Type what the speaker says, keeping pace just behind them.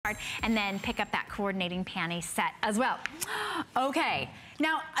and then pick up that coordinating panty set as well. Okay.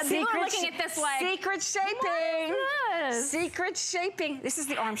 Now, people are looking at this like, secret shaping. What is this? Secret shaping. This is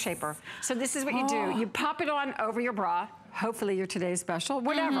the arm shaper. So this is what you do. You pop it on over your bra. Hopefully your today's special,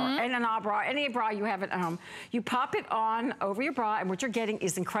 whatever, and an bra, any bra you have at home. You pop it on over your bra, and what you're getting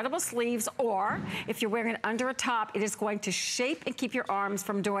is incredible sleeves, or if you're wearing it under a top, it is going to shape and keep your arms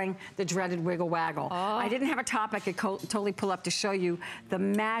from doing the dreaded wiggle waggle. I didn't have a top I could totally pull up to show you the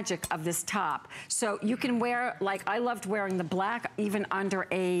magic of this top. So you can wear, like I loved wearing the black even under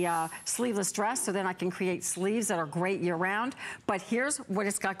a sleeveless dress, so then I can create sleeves that are great year round. But here's what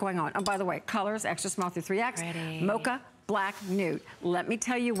it's got going on. Oh, by the way, colors, extra small through 3X, Pretty. mocha, black, nude. Let me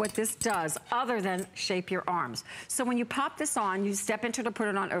tell you what this does other than shape your arms. So when you pop this on, you step into it to put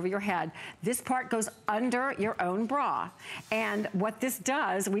it on over your head. This part goes under your own bra. And what this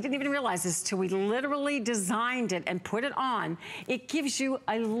does, we didn't even realize this till we literally designed it and put it on. It gives you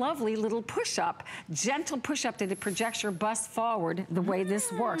a lovely little push-up, gentle push-up that it projects your bust forward the way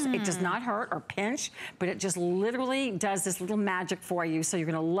this works. It does not hurt or pinch, but it just literally does this little magic for you. So you're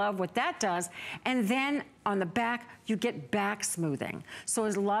gonna love what that does. And then on the back, you get back smoothing. So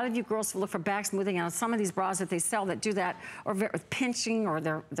as a lot of you girls look for back smoothing, and some of these bras that they sell that do that are very pinching, or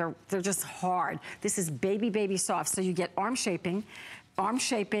they're just hard. This is baby soft. So you get arm shaping,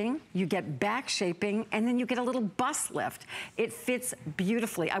 you get back shaping, and then you get a little bust lift. It fits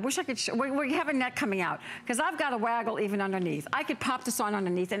beautifully. I wish I could show, we have a neck coming out, because I've got a waggle even underneath. I could pop this on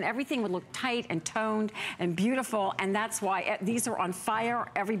underneath and everything would look tight and toned and beautiful, and that's why these are on fire.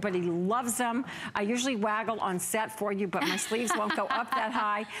 Everybody loves them. I usually waggle on set for you, but my sleeves won't go up that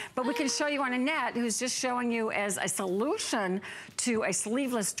high. But we can show you on Annette, who's just showing you as a solution to a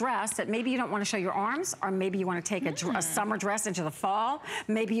sleeveless dress that maybe you don't want to show your arms, or maybe you want to take a summer dress into the fall.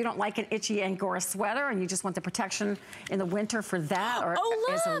 Maybe you don't like an itchy Angora sweater and you just want the protection in the winter for that, or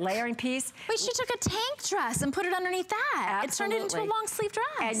as a layering piece. Wait, she took a tank dress and put it underneath that. Absolutely. It turned it into a long sleeve dress.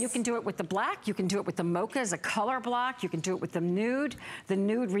 And you can do it with the black, you can do it with the mocha as a color block, you can do it with the nude. The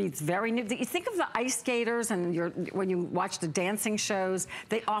nude reads very nude. You think of the ice skaters, and when you watch the dancing shows,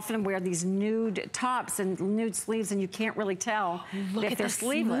 they often wear these nude tops and nude sleeves, and you can't really tell if they're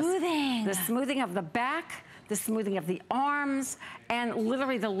sleeveless. Smoothing. The smoothing of the back, the smoothing of the arms, and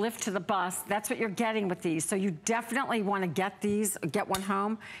literally the lift to the bust. That's what you're getting with these. So you definitely want to get these, get one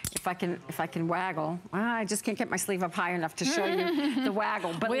home. If I can waggle. I just can't get my sleeve up high enough to show you the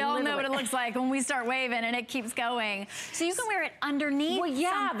waggle. But we all know what it looks like when we start waving and it keeps going. So you can wear it underneath. Well,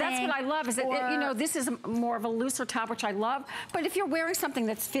 yeah, something, that's what I love. Is you know, this is more of a looser top, which I love. But if you're wearing something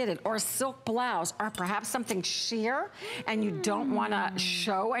that's fitted, or a silk blouse, or perhaps something sheer, and you don't want to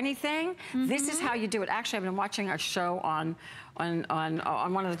show anything, this is how you do it. Actually, I've been watching a show on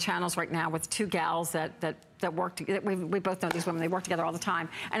one of the channels right now with two gals that work together. We both know these women. They work together all the time.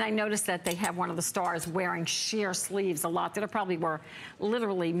 And I noticed that they have one of the stars wearing sheer sleeves a lot that probably were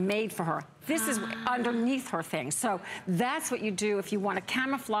literally made for her. This is underneath her thing. So that's what you do if you want to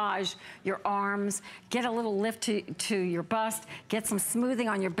camouflage your arms, get a little lift to your bust, get some smoothing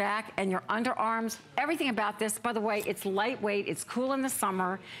on your back and your underarms. Everything about this, by the way, it's lightweight, it's cool in the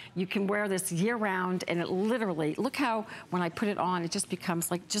summer. You can wear this year round, and it literally, look how when I put it on, it just becomes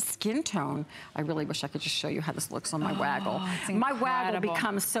like just skin tone. I really wish I could just show you how this looks on my waggle. My waggle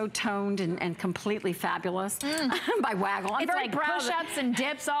becomes so toned and completely fabulous by waggle. I'm it's very like proud push-ups and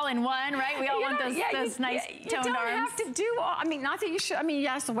dips all in one, right? We all want those nice toned arms. You don't have to do all, I mean, not that you should, I mean,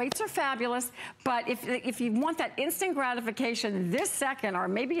 yes, the weights are fabulous, but if you want that instant gratification this second, or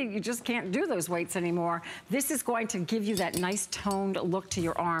maybe you just can't do those weights anymore, this is going to give you that nice toned look to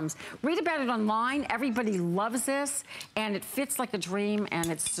your arms. Read about it online. Everybody loves this, and it fits like a dream, and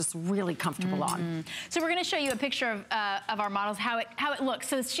it's just really comfortable on. So we're going to show you a picture of our models, how it looks.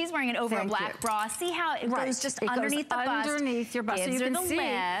 So she's wearing it over a black bra. See how it goes just underneath the bust. Underneath your bust. So you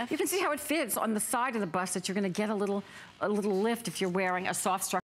can see how it fits on the side of the bust, that you're going to get a little lift if you're wearing a soft structure.